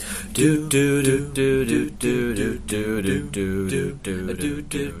Hello?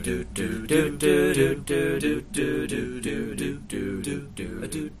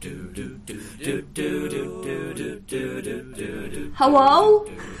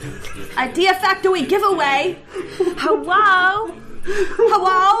 Idea Factory giveaway. Hello?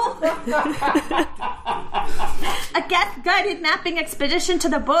 Hello? A guest-guided mapping expedition to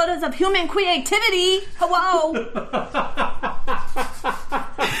the borders of human creativity. Hello?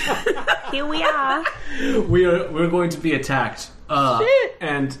 Here we are. We're going to be attacked.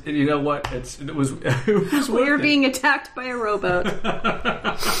 And you know what? It was We're being attacked by a rowboat.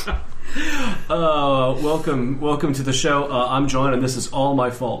 Welcome to the show. I'm John, and this is all my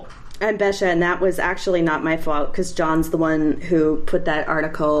fault. I'm Besha, and that was actually not my fault, because John's the one who put that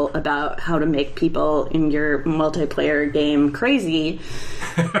article about how to make people in your multiplayer game crazy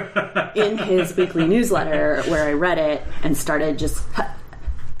in his weekly newsletter, where I read it and started just...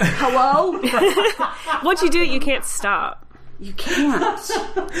 Hello? Once you do it, you can't stop. You can't.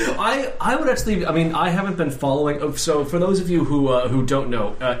 I would actually. I mean, I haven't been following. So, for those of you who don't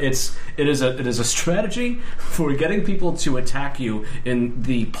know, it is a strategy for getting people to attack you in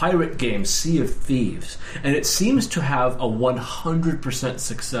the pirate game Sea of Thieves, and it seems to have a 100%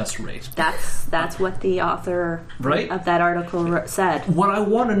 success rate. That's what the author of that article said. What I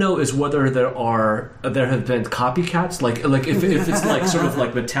want to know is whether there have been copycats, like if it's like sort of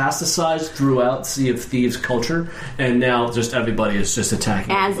like metastasized throughout Sea of Thieves culture, and now just everybody is just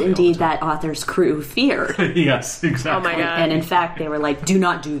attacking. As indeed that author's crew feared. Yes, exactly. Oh my god! And in fact, they were like, "Do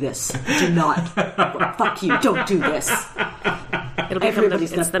not do this. Do not. Fuck you. Don't do this." It'll become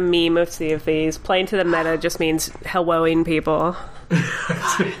it's the meme of Sea of Thieves. Playing to the meta just means helloing people.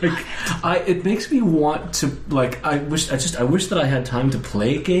 It makes me want to I wish that I had time to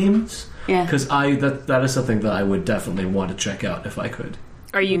play games. Yeah. Because that is something that I would definitely want to check out if I could.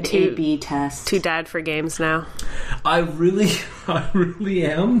 Are you A/B test? Too dad for games now? I really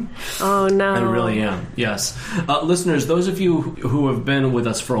am. Oh no! I really am. Yes, listeners, those of you who have been with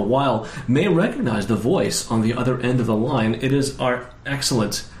us for a while may recognize the voice on the other end of the line. It is our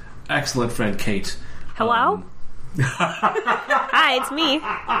excellent friend Kate. Hello. Hi, it's me.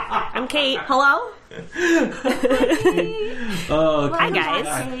 I'm Kate. Hello. Hi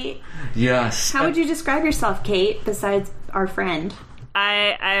guys. Yes. How would you describe yourself, Kate? Besides our friend.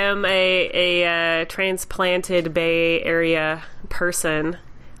 I am a transplanted Bay Area person.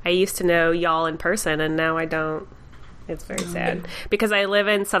 I used to know y'all in person, and now I don't. It's very sad. Because I live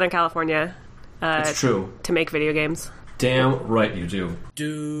in Southern California. It's true. To make video games. Damn right you do.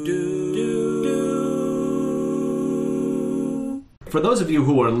 For those of you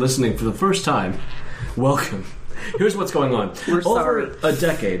who are listening for the first time, welcome. Here's what's going on. We're sorry. Over a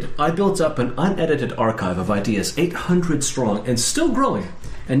decade, I built up an unedited archive of ideas, 800 strong, and still growing.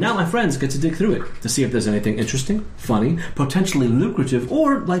 And now my friends get to dig through it to see if there's anything interesting, funny, potentially lucrative,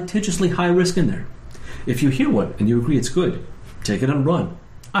 or litigiously high risk in there. If you hear one and you agree it's good, take it and run.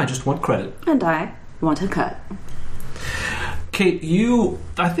 I just want credit. And I want a cut. Kate,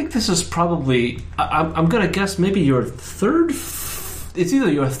 I think this is probably, I'm going to guess maybe your third... It's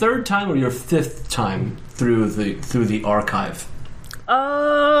either your third time or your fifth time through the archive.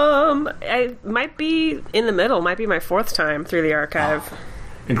 I might be in the middle. Might be my fourth time through the archive. Oh,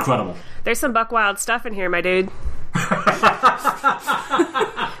 incredible. There's some buck wild stuff in here, my dude.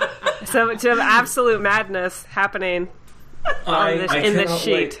 Some absolute madness happening in this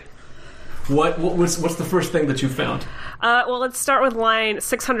sheet. Wait. What's the first thing that you found? Well, let's start with line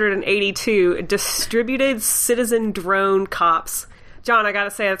 682. Distributed citizen drone cops. John, I gotta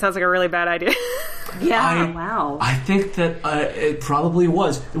say, that sounds like a really bad idea. Yeah, wow. I think that it probably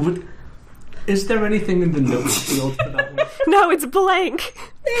was. Is there anything in the notes field for that one? No, it's blank.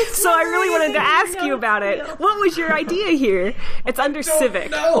 So I really wanted to ask you about it. What was your idea here? It's under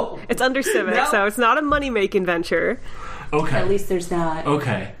civic. No. It's under civic, so it's not a money-making venture. Okay. At least there's that.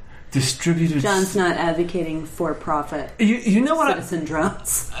 Okay. Distributed... John's not advocating for-profit you know what citizen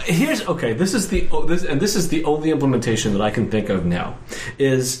drones. This is the only implementation that I can think of now,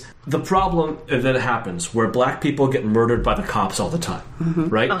 is the problem that happens where black people get murdered by the cops all the time,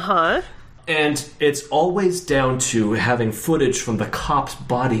 right? Uh-huh. And it's always down to having footage from the cop's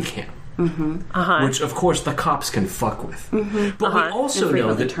body cam. Which, of course, the cops can fuck with. But we also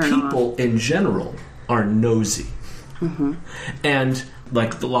know that people in general are nosy. And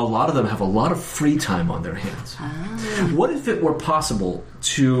like a lot of them have a lot of free time on their hands. What if it were possible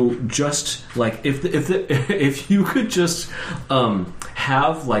to just like if you could just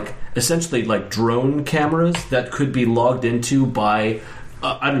have like essentially like drone cameras that could be logged into by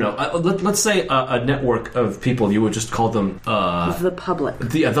I don't know. Let's say a network of people. You would just call them the public.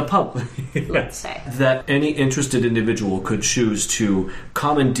 The public. Let's say that any interested individual could choose to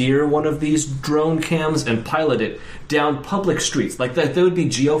commandeer one of these drone cams and pilot it down public streets. Like that, they would be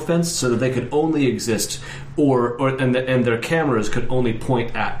geofenced so that they could only exist, and their cameras could only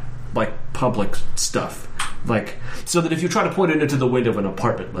point at like public stuff. Like, so that if you try to point it into the window of an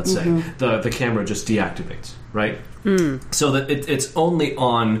apartment, let's say, the camera just deactivates, right? So that it's only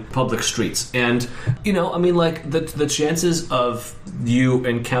on public streets. And, I mean, like, the chances of you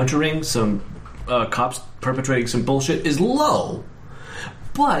encountering some cops perpetrating some bullshit is low.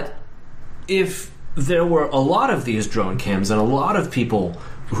 But if there were a lot of these drone cams and a lot of people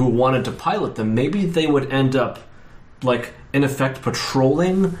who wanted to pilot them, maybe they would end up, like, in effect,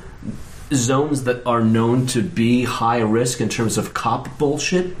 patrolling zones that are known to be high risk in terms of cop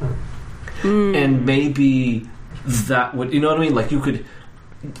bullshit, and maybe that would, you know what I mean? Like you could,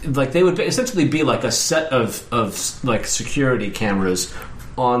 like they would essentially be like a set of like security cameras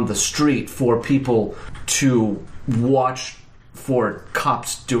on the street for people to watch for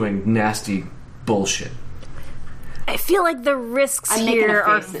cops doing nasty bullshit. I feel like the risks here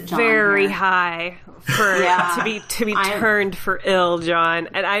are very high for to be turned for ill, John.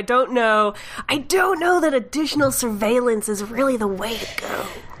 And I don't know that additional surveillance is really the way to go.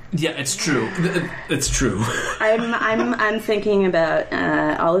 Yeah, it's true. It's true. I'm thinking about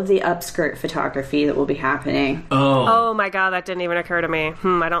all of the upskirt photography that will be happening. Oh my god, that didn't even occur to me.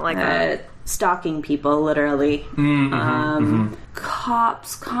 I don't like that. Stalking people, literally.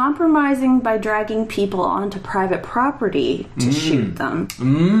 Cops compromising by dragging people onto private property to shoot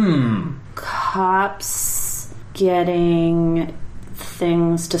them. Cops getting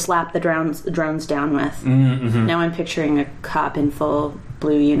things to slap the drones down with. Now I'm picturing a cop in full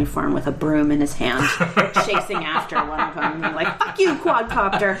blue uniform with a broom in his hand chasing after one of them and like, fuck you,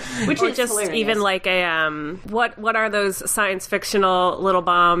 quadcopter, which is just hilarious. Even like a what are those science fictional little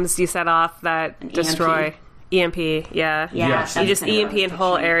bombs you set off that destroy EMP? Yeah. Yes. You just EMP in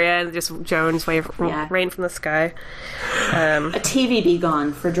whole area and just drones rain from the sky. A TV be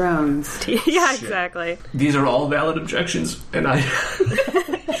gone for drones. Yeah, exactly. These are all valid objections, and I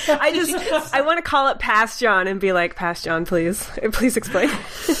want to call it Past John and be like, Past John, please explain.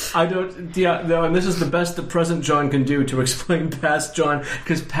 And this is the best the present John can do to explain Past John,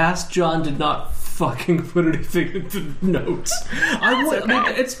 because Past John did not fucking put anything into notes. I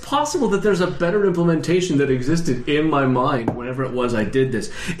mean, it's possible that there's a better implementation that existed in my mind whenever it was I did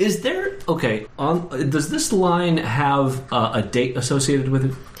this. Is there, does this line have a date associated with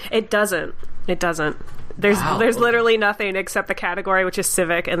it? It doesn't. There's literally nothing except the category, which is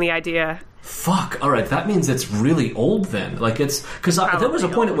civic, and the idea. Fuck. All right, that means it's really old then. Like it's because there was a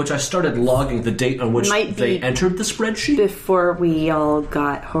point at which I started logging the date on which they entered the spreadsheet before we all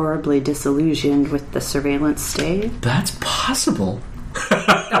got horribly disillusioned with the surveillance state. That's possible.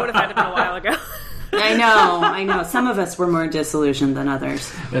 That would have had to be a while ago. I know. Some of us were more disillusioned than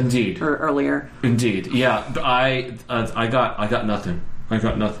others. Indeed. Or earlier. Indeed. Yeah. I got nothing. I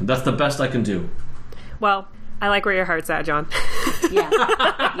got nothing. That's the best I can do. Well, I like where your heart's at, John. Yeah.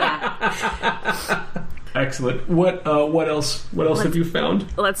 Excellent. What else have you found?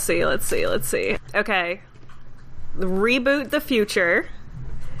 Let's see. Okay. Reboot the future.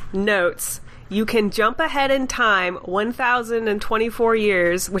 Notes. You can jump ahead in time 1,024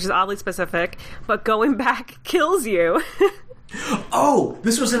 years, which is oddly specific, but going back kills you. Oh,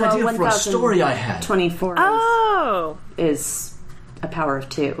 this was an idea for a story I had. 24 is a power of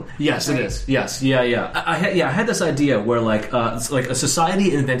 2. Yes, right? It is. Yes, yeah. I had this idea where it's like a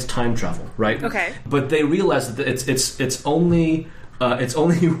society invents time travel, right? Okay. But they realize that it's only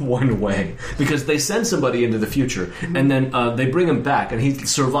one way, because they send somebody into the future and then they bring him back and he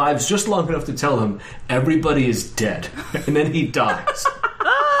survives just long enough to tell him everybody is dead and then he dies.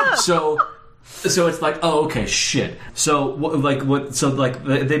 So it's like, oh, okay, shit. So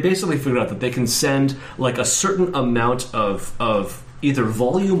they basically figured out that they can send like a certain amount of either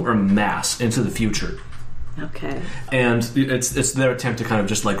volume or mass into the future. Okay. And it's their attempt to kind of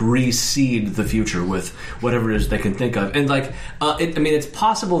just like reseed the future with whatever it is they can think of. And like, it's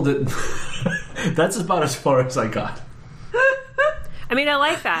possible that that's about as far as I got. I mean, I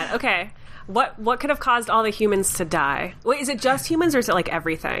like that. Okay. What could have caused all the humans to die? Wait, is it just humans or is it like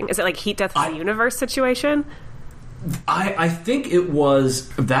everything? Is it like heat death of the universe situation? I think it was...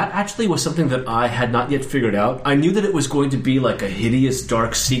 That actually was something that I had not yet figured out. I knew that it was going to be like a hideous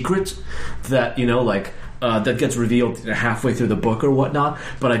dark secret that, that gets revealed halfway through the book or whatnot,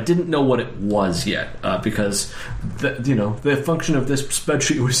 but I didn't know what it was yet because the function of this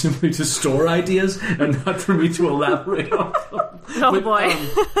spreadsheet was simply to store ideas and not for me to elaborate on them. Oh boy!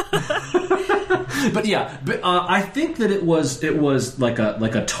 But yeah, I think that it was like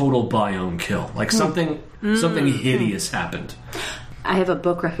a total biome kill, like something hideous happened. I have a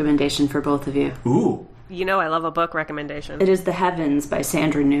book recommendation for both of you. Ooh. You know I love a book recommendation. It is The Heavens by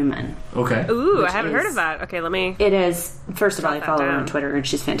Sandra Newman. Okay. Ooh, I haven't heard of that. Okay, let me... It is, first of all, I follow her on Twitter, and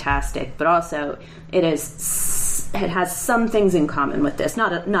she's fantastic. But also, it has some things in common with this.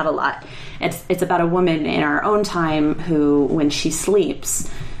 Not a lot. It's about a woman in our own time who, when she sleeps,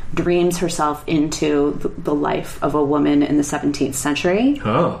 dreams herself into the life of a woman in the 17th century.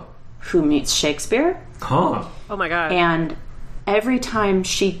 Oh. Who meets Shakespeare. Huh. Oh my god. And every time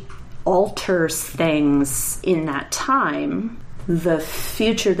she alters things in that time, the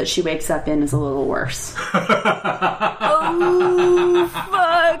future that she wakes up in is a little worse. Oh,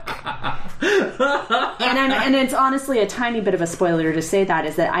 fuck. And it's honestly a tiny bit of a spoiler to say that,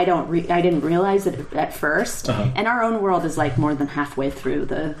 is that I didn't realize it at first. And our own world is like more than halfway through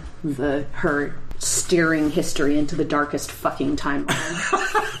her steering history into the darkest fucking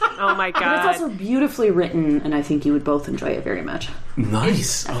timeline. Oh my god. But it's also beautifully written, and I think you would both enjoy it very much.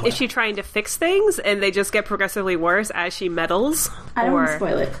 Nice. Is she trying to fix things and they just get progressively worse as she meddles? I don't want to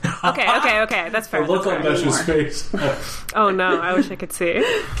spoil it. Okay. That's fair. Look on Mesh's face. Oh no, I wish I could see.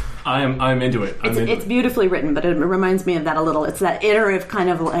 I'm into it. It's beautifully written, but it reminds me of that a little. It's that iterative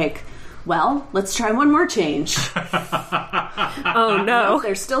kind of like, well, let's try one more change. Oh no.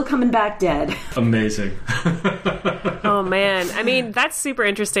 They're still coming back dead. Amazing. Oh man. I mean, that's super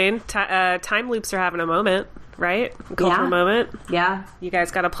interesting. Time loops are having a moment, right? Cultural moment. Yeah. You guys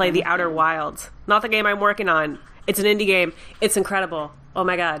got to play The Outer Wilds. Not the game I'm working on. It's an indie game. It's incredible. Oh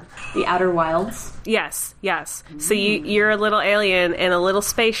my god. The Outer Wilds? Yes. So you're a little alien in a little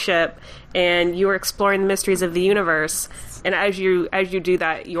spaceship, and you're exploring the mysteries of the universe. And as you do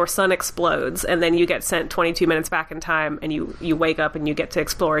that, your sun explodes, and then you get sent 22 minutes back in time, and you wake up and you get to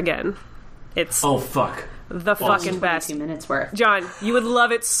explore again. It's fuck. The fucking best. 22 minutes worth. John, you would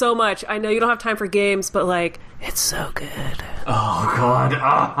love it so much. I know you don't have time for games, but like, it's so good. Oh god.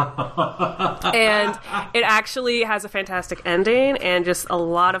 And it actually has a fantastic ending and just a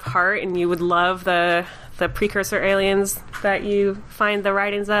lot of heart, and you would love the precursor aliens that you find the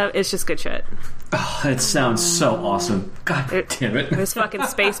writings of. It's just good shit. Oh, it sounds so awesome. God damn it. There's fucking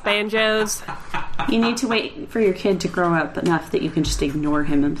space banjos. You need to wait for your kid to grow up enough that you can just ignore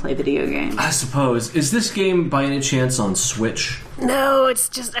him and play video games. I suppose. Is this game by any chance on Switch? No, it's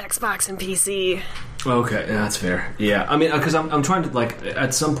just Xbox and PC. Okay, that's fair. Yeah, I mean, because I'm trying to, like,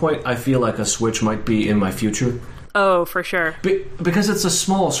 at some point I feel like a Switch might be in my future. Oh, for sure. Because it's a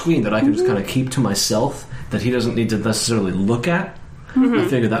small screen that I can just kind of keep to myself, that he doesn't need to necessarily look at. I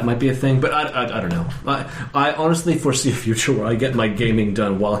figured that might be a thing, but I don't know. I honestly foresee a future where I get my gaming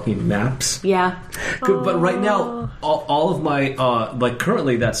done while he naps. Yeah. But right now, all of my, like,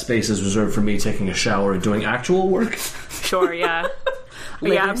 currently that space is reserved for me taking a shower and doing actual work. Sure, yeah.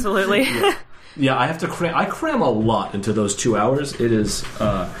 Yeah, absolutely. Yeah, I have to cram a lot into those 2 hours. It is,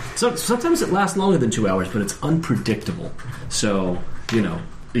 sometimes it lasts longer than 2 hours, but it's unpredictable. So,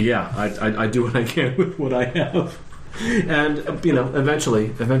 yeah, I do what I can with what I have. And eventually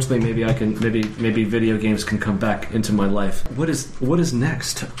maybe I can maybe video games can come back into my life. What is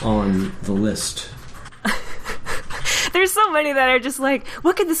next on the list? There's so many that are just like,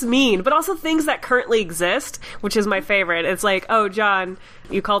 what could this mean? But also things that currently exist, which is my favorite. It's like, oh, John,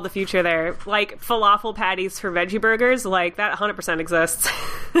 you called the future there. Like falafel patties for veggie burgers, like that 100% exists.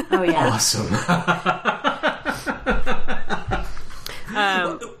 Oh yeah, awesome.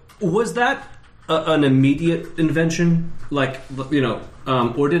 Was that an immediate invention, like,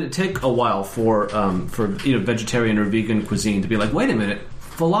 or did it take a while for vegetarian or vegan cuisine to be like, wait a minute,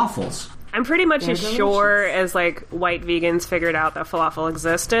 falafels? I'm pretty much as sure as like white vegans figured out that falafel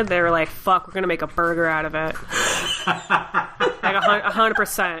existed. They were like, "Fuck, we're gonna make a burger out of it." Like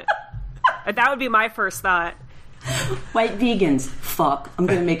 100%. That would be my first thought. White vegans, fuck, I'm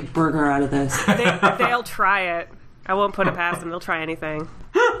gonna make a burger out of this. They'll try it. I won't put it past them. They'll try anything.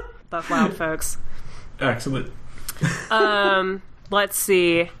 The wild folks. Excellent. Let's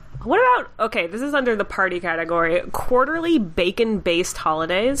see. What about, okay, this is under the party category, quarterly bacon-based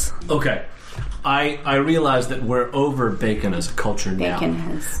holidays. Okay. I realize that we're over bacon as a culture now. Bacon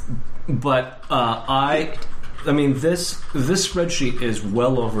has. But I mean, this spreadsheet is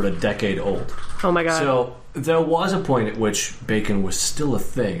well over a decade old. Oh my god. So there was a point at which bacon was still a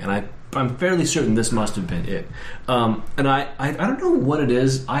thing, and I'm fairly certain this must have been it. And I don't know what it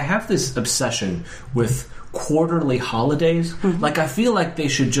is. I have this obsession with quarterly holidays. Like, I feel like they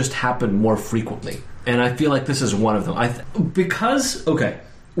should just happen more frequently. And I feel like this is one of them. I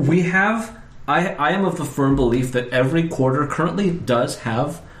am of the firm belief that every quarter currently does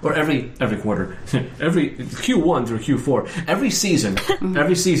have, or every quarter, every Q1 through Q4, every season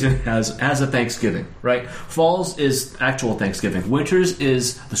has a Thanksgiving, right? Falls is actual Thanksgiving. Winters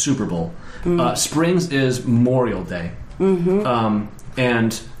is the Super Bowl. Springs is Memorial Day.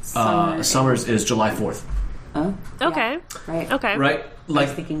 And summers is July 4th. Oh, okay. Yeah. Right. Okay. Right. I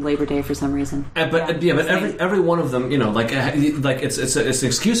was thinking Labor Day for some reason. But every one of them, like it's an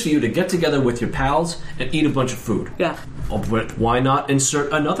excuse for you to get together with your pals and eat a bunch of food. Yeah. But why not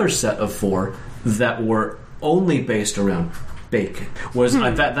insert another set of 4 that were only based around bacon?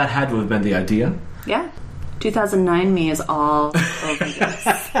 That had to have been the idea? Yeah. 2009 me is all over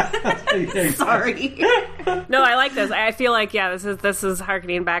this. Sorry. No, I like this. I feel like this is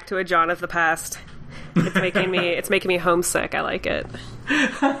harkening back to a John of the past. It's making me homesick. I like it.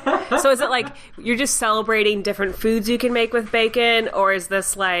 So is it like you're just celebrating different foods you can make with bacon, or is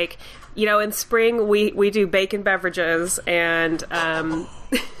this like, in spring we do bacon beverages, and in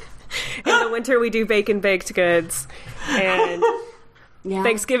the winter we do bacon baked goods, and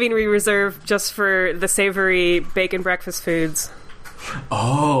Thanksgiving we reserve just for the savory bacon breakfast foods.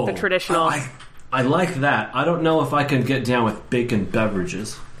 Oh, the traditional. I like that. I don't know if I can get down with bacon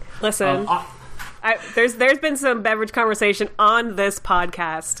beverages. Listen. There's been some beverage conversation on this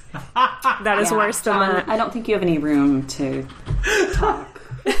podcast that is worse than that. I don't think you have any room to talk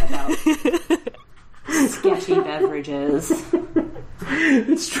about sketchy beverages.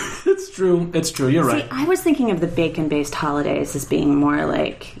 It's true. You're right. I was thinking of the bacon-based holidays as being more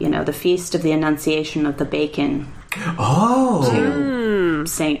like, the Feast of the Annunciation of the Bacon. Oh. To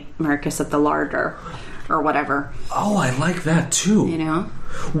St. Marcus of the Larder, or whatever. Oh, I like that too.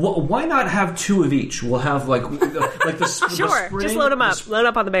 Why not have 2 of each? We'll have like the sure. The spring, just load them up. Load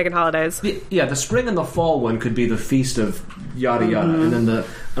up on the bacon holidays. The spring and the fall one could be the feast of yada yada, and then the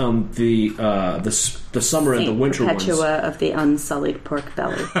summer and the winter ones. Perpetua of the unsullied pork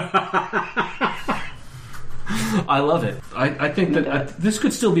belly. I love it. I think that this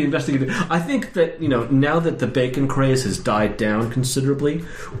could still be investigated. I think that, now that the bacon craze has died down considerably,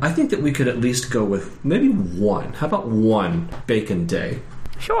 I think that we could at least go with maybe one. How about one bacon day?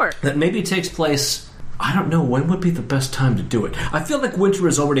 Sure. That maybe takes place, I don't know, when would be the best time to do it? I feel like winter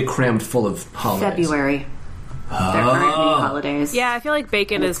is already crammed full of holidays. February. There aren't any holidays. Yeah, I feel like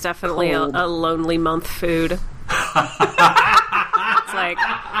bacon is definitely a lonely month food. It's like,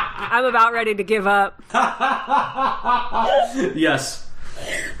 I'm about ready to give up. Yes.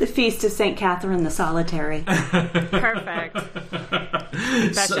 The Feast of St. Catherine the Solitary. Perfect.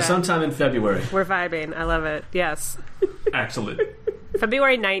 Sometime in February. We're vibing. I love it. Yes. Excellent.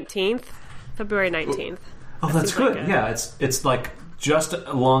 February 19th. Oh, that's good. Like yeah, it's like just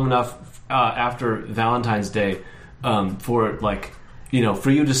long enough after Valentine's Day for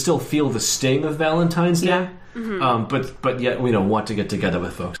for you to still feel the sting of Valentine's Day. Yeah. Mm-hmm. But yet we don't want to get together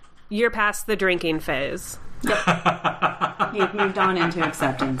with folks. You're past the drinking phase. Yep. You've moved on into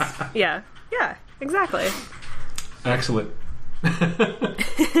acceptance. Yeah, exactly. Excellent.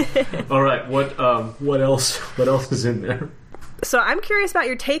 All right, what else is in there? So I'm curious about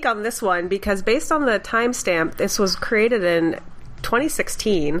your take on this one, because based on the timestamp, this was created in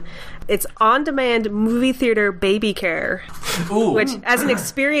 2016. It's on-demand movie theater baby care. Ooh. Which, as an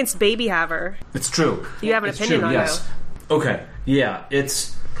experienced baby haver, it's true. You have an opinion on yes. Okay, yeah,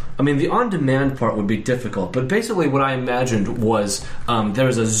 the on-demand part would be difficult, but basically what I imagined was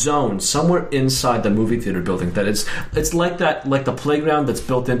there's a zone somewhere inside the movie theater building that it's like the playground that's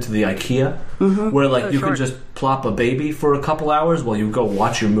built into the IKEA, where you can just plop a baby for a couple hours while you go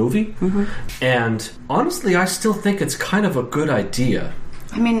watch your movie. Mm-hmm. And honestly, I still think it's kind of a good idea.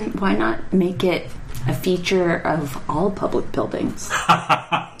 I mean, why not make it a feature of all public buildings?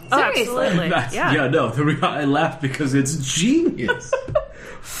 Absolutely. I laugh because it's genius.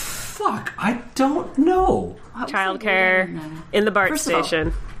 Fuck, I don't know. Childcare in the BART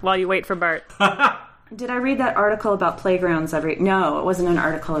station while you wait for BART. Did I read that article about playgrounds? No, it wasn't an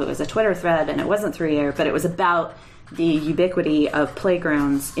article. It was a Twitter thread, and it wasn't through here, but it was about the ubiquity of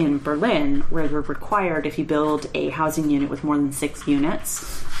playgrounds in Berlin, where they're required, if you build a housing unit with more than 6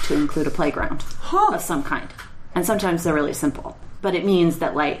 units, to include a playground of some kind. And sometimes they're really simple. But it means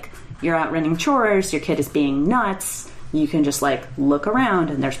that, you're out running chores, your kid is being nuts, you can just, look around,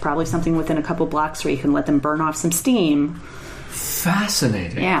 and there's probably something within a couple blocks where you can let them burn off some steam.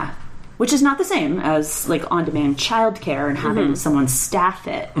 Fascinating. Yeah. which is not the same as like on-demand childcare and having someone staff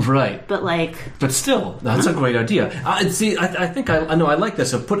it. Right. But still, that's a great idea. I think I know I like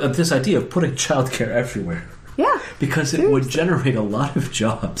this this idea of putting childcare everywhere. Yeah. Because it would generate a lot of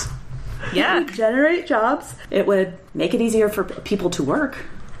jobs. Yeah. It would generate jobs. It would make it easier for people to work.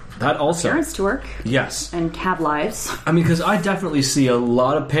 That also. Parents to work. Yes. And have lives. I mean, because I definitely see a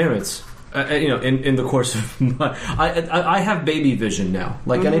lot of parents, in the course of my... I have baby vision now.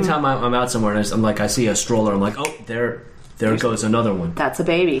 Like, anytime I'm out somewhere and I'm like, I see a stroller, I'm like, oh, there goes another one. That's a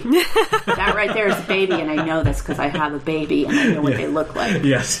baby. That right there is a baby, and I know this because I have a baby, and I know what they look like.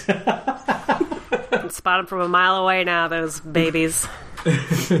 Yes. I can spot them from a mile away now, those babies.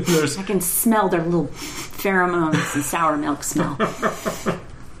 I can smell their little pheromones and sour milk smell.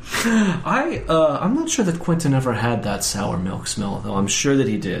 I'm not sure that Quentin ever had that sour milk smell, though. I'm sure that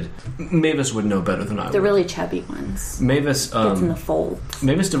he did. Mavis would know better than I would. The really chubby ones. Mavis gets in the fold.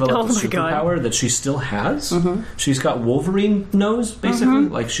 Mavis developed a superpower that she still has. She's got Wolverine nose, basically.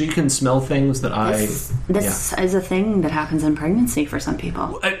 Like, she can smell things that This is a thing that happens in pregnancy for some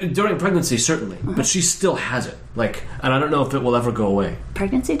people. During pregnancy, certainly. But she still has it. Like, and I don't know if it will ever go away.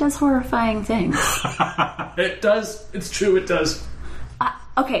 Pregnancy does horrifying things. It does. It's true, it does.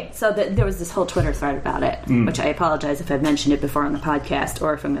 Okay, so there was this whole Twitter thread about it, which I apologize if I've mentioned it before on the podcast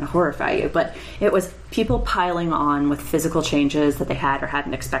or if I'm going to horrify you, but it was people piling on with physical changes that they had or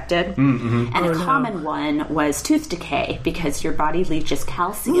hadn't expected. And a common one was tooth decay, because your body leaches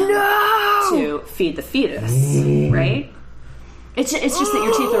calcium to feed the fetus, right? It's just that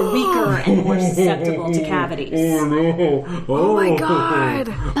your teeth are weaker and more susceptible to cavities. Oh my God.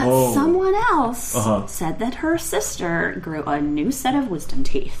 But someone else said that her sister grew a new set of wisdom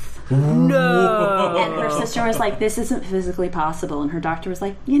teeth. No. And her sister was like, this isn't physically possible. And her doctor was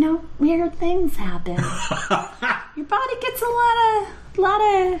like, weird things happen. Your body gets a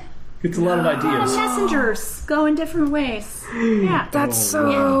lot of It's a lot of ideas. Messengers go in different ways. Yeah. That's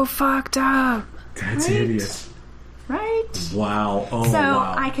so fucked up. That's hideous. Right? Wow. Oh, so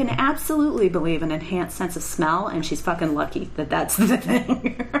wow. I can absolutely believe an enhanced sense of smell, and she's fucking lucky that that's the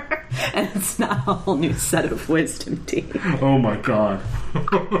thing. And it's not a whole new set of wisdom teeth. Oh my God.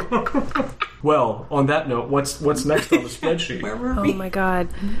 Well, on that note, what's next on the spreadsheet? Where were we? Oh my God.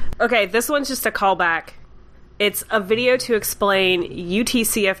 Okay, this one's just a callback. It's a video to explain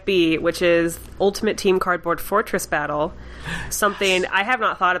UTCFB, which is Ultimate Team Cardboard Fortress Battle. Something I have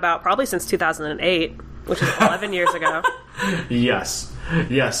not thought about probably since 2008. Which is 11 years ago. Yes.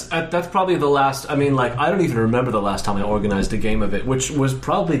 That's probably the last... I mean, like, I don't even remember the last time I organized a game of it, which was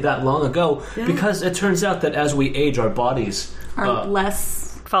probably that long ago, because it turns out that as we age, our bodies... are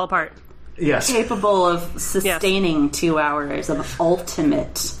less... fall apart. Yes. Capable of sustaining 2 hours of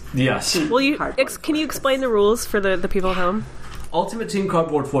ultimate... Yes. Can you explain the rules for the people at home? Ultimate Team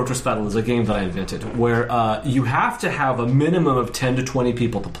Cardboard Fortress Battle is a game that I invented where you have to have a minimum of 10 to 20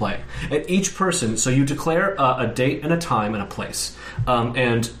 people to play. And each person, so you declare a date and a time and a place.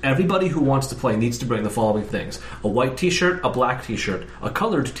 And everybody who wants to play needs to bring the following things: a white t-shirt, a black t-shirt, a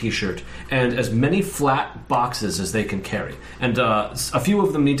colored t-shirt, and as many flat boxes as they can carry. And a few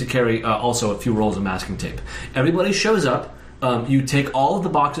of them need to carry also a few rolls of masking tape. Everybody shows up. You take all of the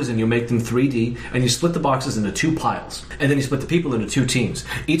boxes and you make them 3D, and you split the boxes into 2 piles. And then you split the people into 2 teams.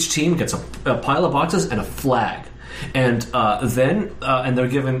 Each team gets a pile of boxes and a flag. And then they're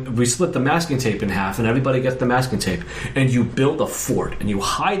given... We split the masking tape in half, and everybody gets the masking tape. And you build a fort, and you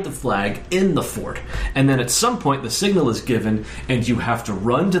hide the flag in the fort. And then at some point, the signal is given, and you have to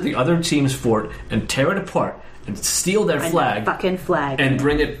run to the other team's fort and tear it apart. And steal their flag, fucking flag, and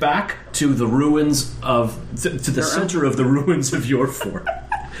bring it back to the ruins of to the center of the ruins of your fort.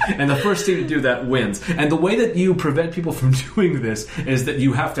 And the first team to do that wins. And the way that you prevent people from doing this is that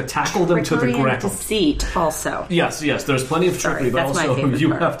you have to tackle them to the ground. Deceit, also. Yes. There's plenty of trickery, but also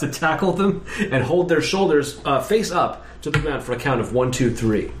you have to tackle them and hold their shoulders face up to the ground for a count of 1, 2,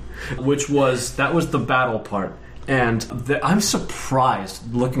 3, that was the battle part. And I'm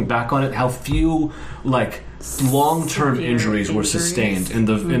surprised, looking back on it, how few long-term injuries were sustained in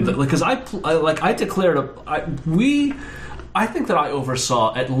the because I declared I think that I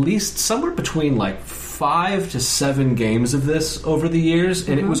oversaw at least somewhere between 5 to 7 games of this over the years,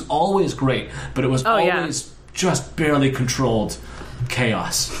 and it was always great, but it was always just barely controlled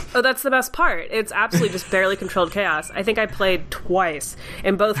chaos. Oh, that's the best part. It's absolutely just barely controlled chaos. I think I played twice,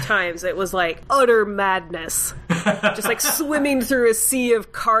 and both times it was utter madness. Just swimming through a sea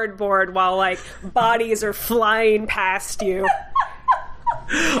of cardboard while bodies are flying past you.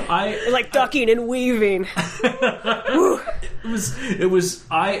 Ducking and weaving. It was because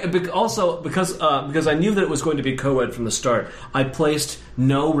I knew that it was going to be co-ed from the start. I placed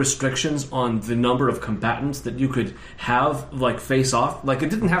no restrictions on the number of combatants that you could have like face off. Like it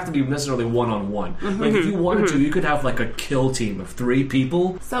didn't have to be necessarily one-on-one. Like if you wanted to, you could have like a kill team of 3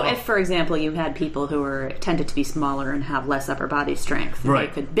 people. So if, for example, you had people who were tended to be smaller and have less upper body strength, right,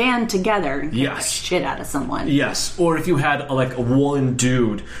 they could band together and kick the shit out of someone. Yes, or if you had like one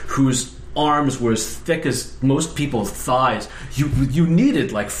dude whose arms were as thick as most people's thighs, you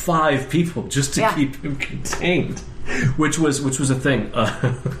needed like 5 people just to keep him contained, which was a thing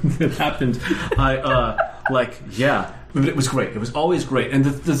that happened. But it was great. It was always great. And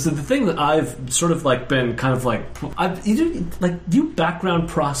the thing that I've sort of like been kind of like, do you background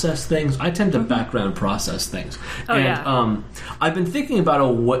process things? I tend to background process things. I've been thinking about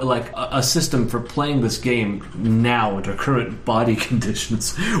a system for playing this game now under current body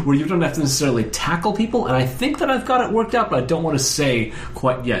conditions where you don't have to necessarily tackle people. And I think that I've got it worked out, but I don't want to say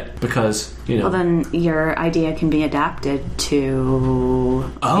quite yet because, Well, then your idea can be adapted to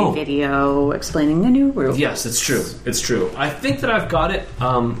a video explaining the new rules. Yes, it's true. It's true. I think that I've got it,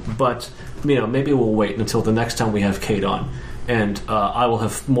 but maybe we'll wait until the next time we have Kate on, and I will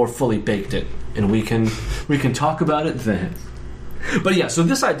have more fully baked it, and we can talk about it then. But yeah, so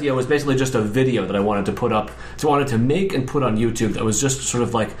this idea was basically just a video that I wanted to put up, wanted to make and put on YouTube that was just sort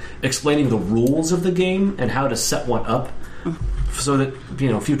of like explaining the rules of the game and how to set one up. So that,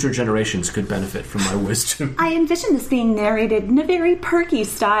 future generations could benefit from my wisdom. I envision this being narrated in a very perky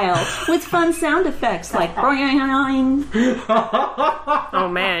style, with fun sound effects like boing. Oh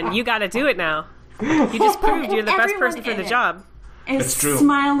man, you gotta do it now. You just proved you're the best person for the job. Is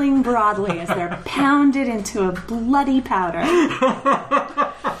smiling broadly as they're pounded into a bloody powder.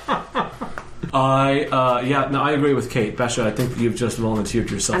 I agree with Kate. Basha, I think you've just volunteered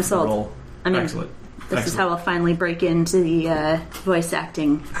yourself for the role. Excellent. This is how I'll finally break into the voice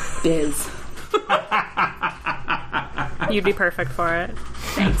acting biz. You'd be perfect for it.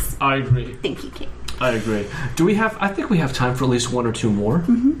 Thanks. I agree. Thank you, Kate. I agree. I think we have time for at least 1 or 2 more.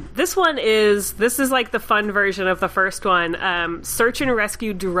 Mm-hmm. This is like the fun version of the first one. Search and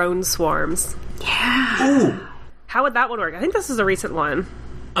rescue drone swarms. Yeah. Ooh. How would that one work? I think this is a recent one.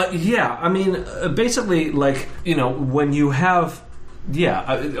 Basically, like, when you have...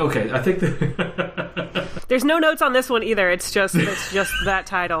 okay, I think that... There's no notes on this one either. It's just that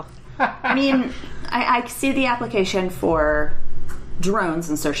title. I mean, I see the application for drones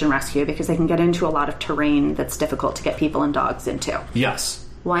in search and rescue because they can get into a lot of terrain that's difficult to get people and dogs into. Yes.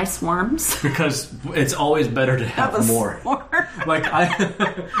 Why swarms? Because it's always better to have more. Like,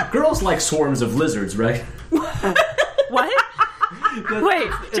 girls like swarms of lizards, right? What? Wait,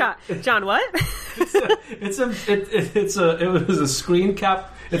 John, what? It was a screen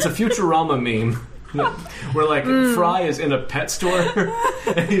cap. It's a Futurama meme. Where like Fry is in a pet store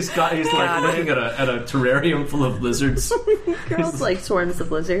and he's looking at a terrarium full of lizards. Girls like swarms of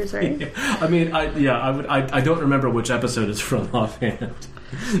lizards, right? Yeah. I mean, I don't remember which episode it's from offhand.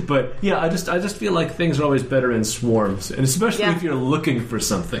 But yeah, I just feel like things are always better in swarms, and especially if you're looking for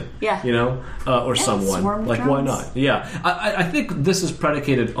something, or someone. Like, why not? Yeah, I think this is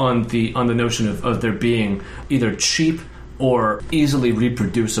predicated on the notion of there being either cheap or easily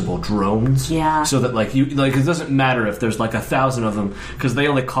reproducible drones. Yeah. So that it doesn't matter if there's like 1,000 of them because they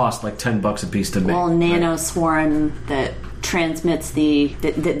only cost like $10 a piece to make. Well, nano swarm that transmits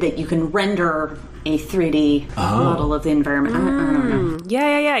that you can render a 3D model of the environment. I don't know.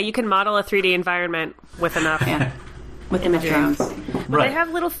 Yeah. You can model a 3D environment with enough. With enough drones. Will they have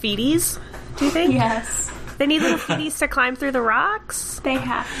little feeties, do you think? Yes. They need little feeties to climb through the rocks? They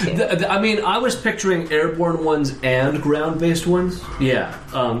have to. I was picturing airborne ones and ground-based ones. Yeah.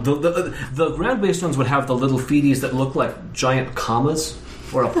 The ground-based ones would have the little feeties that look like giant commas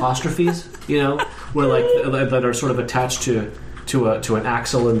or apostrophes, where that are sort of attached to an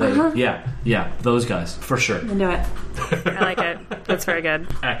axle and they those guys for sure. I know it. I like it. That's very good.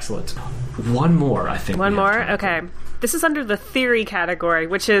 Excellent. One more, I think. One more? Okay. This is under the theory category,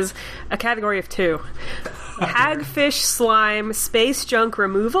 which is a category of 2. Hagfish slime space junk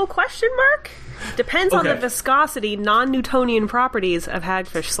removal ? Depends on the viscosity, non-Newtonian properties of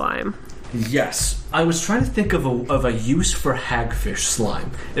hagfish slime. Yes. I was trying to think of a use for hagfish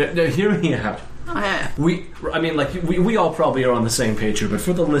slime. Now, hear me out. We all probably are on the same page here, but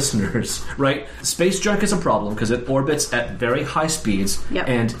for the listeners, right? Space junk is a problem because it orbits at very high speeds,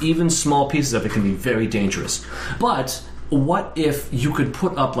 and even small pieces of it can be very dangerous. But what if you could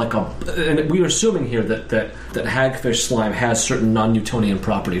put up and we're assuming here that hagfish slime has certain non-Newtonian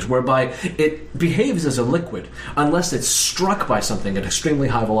properties, whereby it behaves as a liquid unless it's struck by something at extremely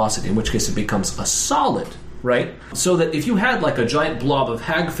high velocity, in which case it becomes a solid. right? So that if you had like a giant blob of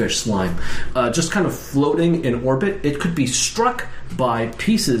hagfish slime just kind of floating in orbit, it could be struck by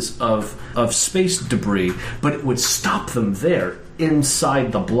pieces of space debris, but it would stop them there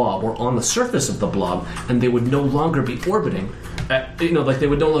inside the blob or on the surface of the blob, and they would no longer be orbiting. They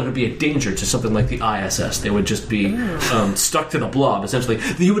would no longer be a danger to something like the ISS. They would just be stuck to the blob, essentially.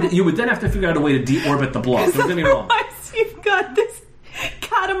 You would then have to figure out a way to deorbit the blob. Don't get me wrong. You've got this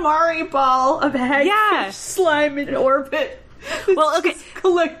Katamari ball of hagfish slime in orbit. Well, okay,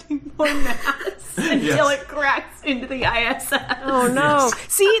 collecting more mass until it cracks into the ISS. Oh no! Yes.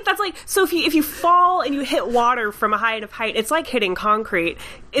 See, that's like, so if you fall and you hit water from a height of height, it's like hitting concrete.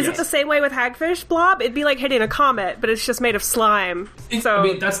 Is it the same way with hagfish blob? It'd be like hitting a comet, but it's just made of slime. So I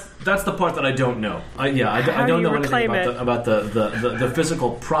mean, that's the part that I don't know. I don't know anything about the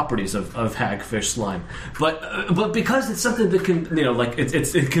physical properties of hagfish slime. But because it's something that can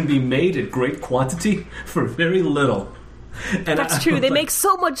it can be made in great quantity for very little. And that's true. They make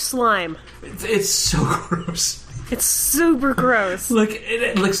so much slime. It's so gross. It's super gross. Like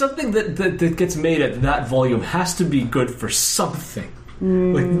something that gets made at that volume has to be good for something.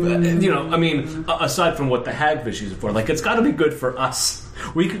 Aside from what the hagfish is for, it's got to be good for us.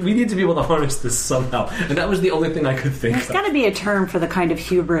 We need to be able to harness this somehow, and that was the only thing I could think of. There's got to be a term for the kind of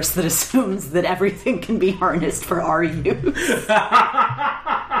hubris that assumes that everything can be harnessed for our use.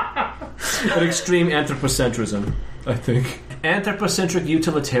 An extreme anthropocentrism, I think. Anthropocentric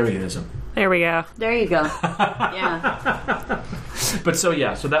utilitarianism. There we go. There you go. Yeah. But so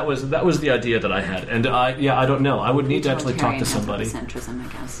that was the idea that I had, and I don't know. I would need to actually talk to somebody. Anthropocentrism, I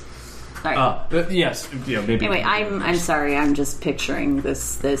guess. Sorry. Yes. Maybe. Anyway, I'm sorry. I'm just picturing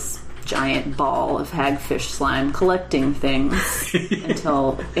this giant ball of hagfish slime collecting things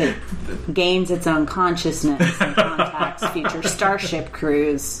until it gains its own consciousness and contacts future Starship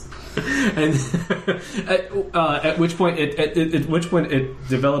crews. And at which point it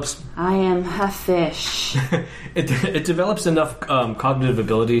develops. I am a fish. It develops enough cognitive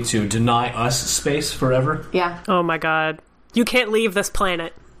ability to deny us space forever. Yeah. Oh my god! You can't leave this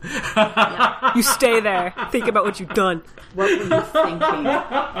planet. Yeah. You stay there. Think about what you've done. What were you thinking?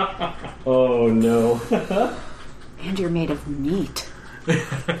 Oh no! And you're made of meat.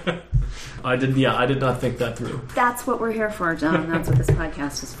 I did not think that through. That's what we're here for, John. That's what this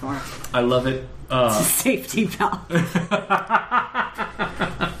podcast is for. I love it. It's a safety valve.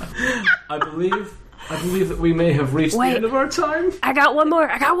 I believe that we may have reached the end of our time. I got one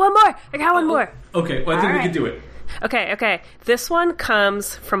more. Okay, well, I think we can do it. Okay. This one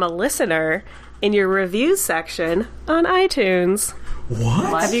comes from a listener in your reviews section on iTunes.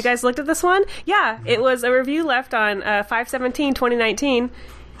 What? Have you guys looked at this one? Yeah, it was a review left on 5/17/2019,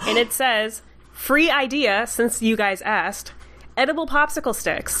 and it says, free idea, since you guys asked, edible popsicle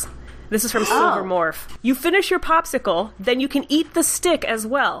sticks. This is from Silver Morph. You finish your popsicle, then you can eat the stick as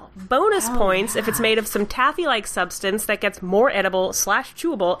well. Bonus points if it's made of some taffy-like substance that gets more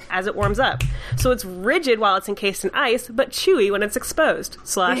edible/chewable as it warms up. So it's rigid while it's encased in ice, but chewy when it's exposed.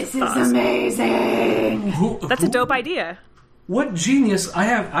 This is amazing. That's a dope idea. What genius!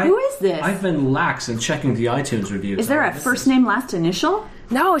 Who is this? I've been lax in checking the iTunes reviews. Is there a first name, last initial?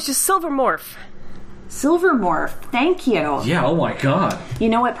 No, it's just Silver Morph. Silver Morph, thank you. Yeah, oh my god. You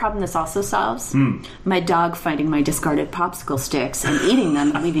know what problem this also solves? My dog finding my discarded popsicle sticks and eating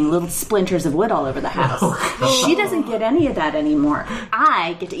them and leaving little splinters of wood all over the house. She doesn't get any of that anymore.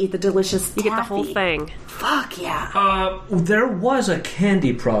 I get to eat the delicious taffy. You get the whole thing. Fuck yeah. There was a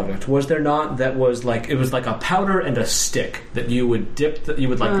candy product, was there not, that was it was like a powder and a stick that you would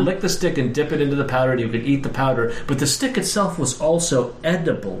lick the stick and dip it into the powder and you could eat the powder, but the stick itself was also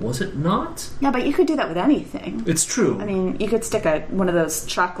edible, was it not? Yeah, but you could do that with anything. It's true. I mean, you could stick one of those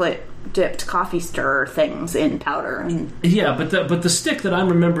chocolate dipped coffee stirrer things in powder and but the stick that I'm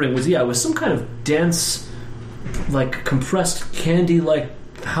remembering was was some kind of dense, compressed candy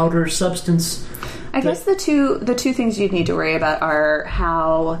powder substance. I guess the two things you'd need to worry about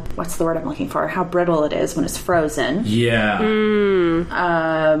are what's the word I'm looking for? How brittle it is when it's frozen. Yeah.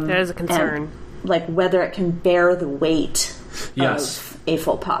 That is a concern. And, whether it can bear the weight of a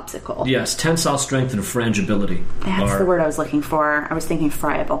full popsicle. Yes, tensile strength and frangibility. That's the word I was looking for. I was thinking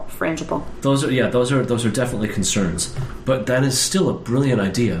friable, frangible. Those are definitely concerns. But that is still a brilliant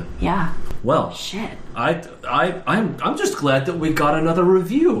idea. Yeah. Well, shit. I'm just glad that we got another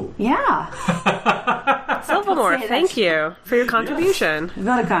review. Yeah. Silvermore, thank you for your contribution.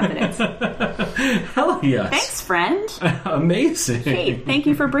 Vote of confidence. Hell yes. Thanks, friend. Amazing. Hey, thank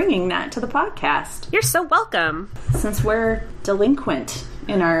you for bringing that to the podcast. You're so welcome. Since we're delinquent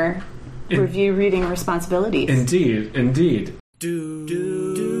in our review reading responsibilities. Indeed.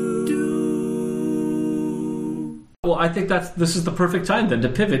 I think this is the perfect time then to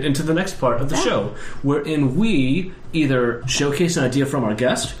pivot into the next part of the show, wherein we either showcase an idea from our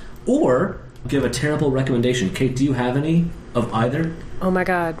guest or give a terrible recommendation. Kate, do you have any of either? Oh my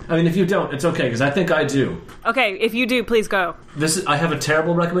god. I mean, if you don't, it's okay, because I think I do. Okay, if you do, please go. I have a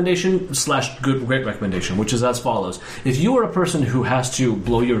terrible recommendation / great recommendation, which is as follows. If you are a person who has to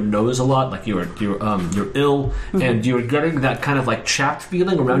blow your nose a lot, like you're ill, and you're getting that kind of like chapped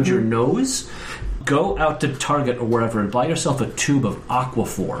feeling around your nose, go out to Target or wherever and buy yourself a tube of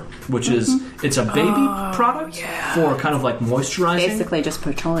Aquaphor, which is, it's a baby product for kind of like moisturizing. Basically just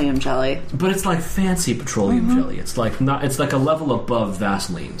petroleum jelly. But it's like fancy petroleum jelly. It's like a level above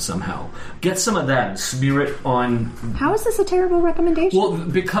Vaseline somehow. Get some of that and smear it on... How is this a terrible recommendation? Well,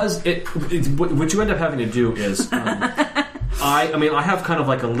 because what you end up having to do is... I have kind of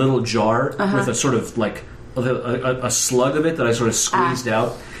like a little jar with a sort of like a slug of it that I sort of squeezed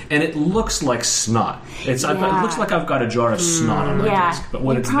out. And it looks like snot. It looks like I've got a jar of snot on my desk. But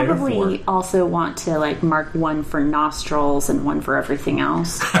what it's there for... You probably also want to like mark one for nostrils and one for everything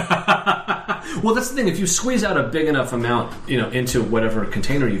else. Well, that's the thing. If you squeeze out a big enough amount, into whatever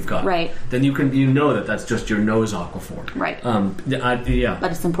container you've got, right, then you know that that's just your nose Aquaphor. Right. Yeah.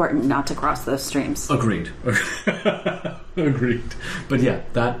 But it's important not to cross those streams. Agreed. Agreed. But yeah,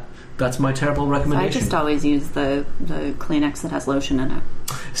 that's my terrible recommendation. I just always use the Kleenex that has lotion in it.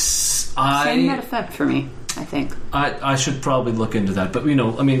 Same net effect for me, I think. I should probably look into that, but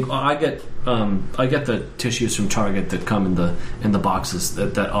I get the tissues from Target that come in the boxes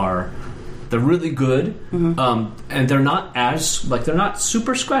they're really good, and they're not they're not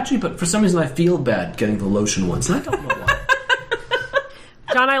super scratchy, but for some reason I feel bad getting the lotion ones. I don't know why.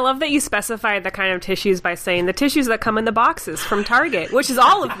 John, I love that you specified the kind of tissues by saying the tissues that come in the boxes from Target, which is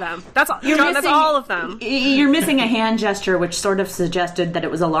all of them. That's all of them. You're missing a hand gesture, which sort of suggested that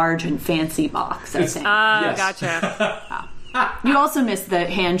it was a large and fancy box, I think. Yes. Gotcha. You also missed the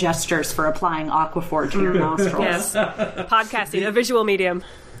hand gestures for applying Aquaphor to your nostrils. Yes. Podcasting, a visual medium.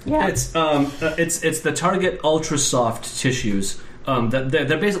 Yeah. It's the Target Ultra Soft tissues.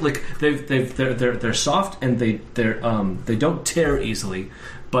 They're basically they're soft and they don't tear easily,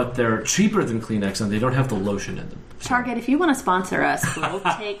 but they're cheaper than Kleenex and they don't have the lotion in them. Target, if you want to sponsor us,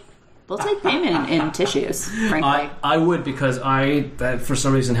 we'll take payment in tissues. Frankly, I would, because I for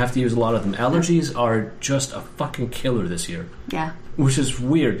some reason have to use a lot of them. Allergies are just a fucking killer this year. Yeah. Which is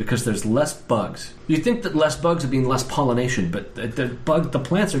weird because there's less bugs. You'd think that less bugs would mean less pollination, but the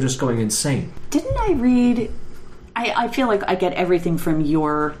plants are just going insane. Didn't I read? I feel like I get everything from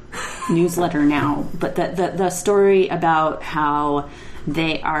your newsletter now, but the story about how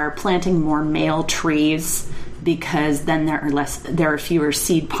they are planting more male trees because then there are fewer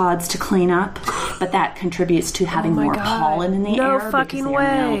seed pods to clean up, but that contributes to having more pollen in the air fucking because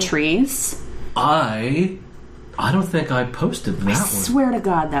they're male trees. I don't think I posted that one. I swear to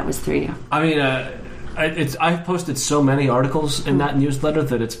God that was through you. I mean, I've posted so many articles in that newsletter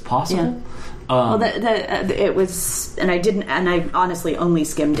that it's possible. Yeah. Well, it was, and I honestly only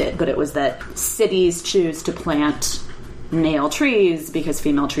skimmed it, but it was that cities choose to plant male trees because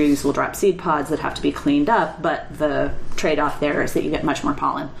female trees will drop seed pods that have to be cleaned up, but the trade-off there is that you get much more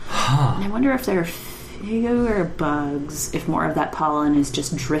pollen. And I wonder if there are fewer bugs, if more of that pollen is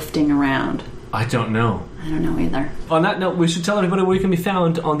just drifting around. I don't know. I don't know either. On that note, we should tell everybody where you can be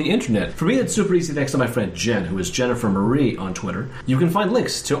found on the internet. For me, it's super easy thanks to my friend Jen, who is Jennifer Marie on Twitter. You can find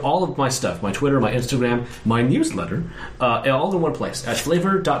links to all of my stuff, my Twitter, my Instagram, my newsletter, all in one place at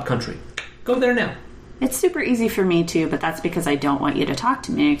flavor.country. Go there now. It's super easy for me too, but that's because I don't want you to talk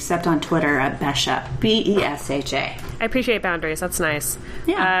to me except on Twitter at Besha, Besha. I appreciate boundaries. That's nice.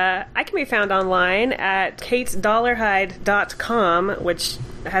 Yeah. I can be found online at katesdollarhide.com, which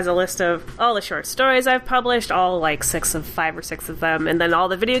has a list of all the short stories I've published, all like 5 or 6 of them, and then all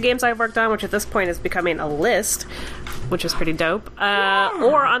the video games I've worked on, which at this point is becoming a list, which is pretty dope.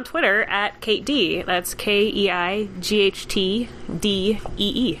 Or on Twitter at Kate D. That's KEIGHTDEE.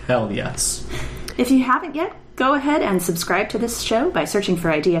 Hell yes. If you haven't yet, go ahead and subscribe to this show by searching for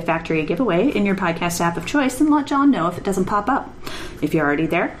Idea Factory Giveaway in your podcast app of choice and let John know if it doesn't pop up. If you're already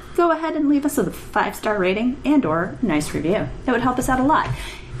there, go ahead and leave us a 5-star rating and or a nice review. It would help us out a lot.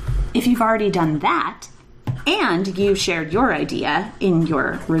 If you've already done that and you shared your idea in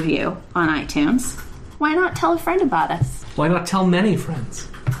your review on iTunes, why not tell a friend about us? Why not tell many friends?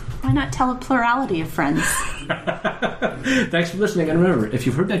 Why not tell a plurality of friends? Thanks for listening, and remember, if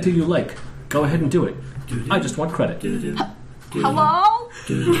you've heard that you like, go ahead and do it. I just want credit. Hello?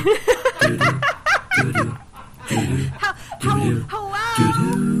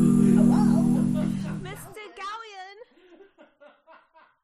 Hello?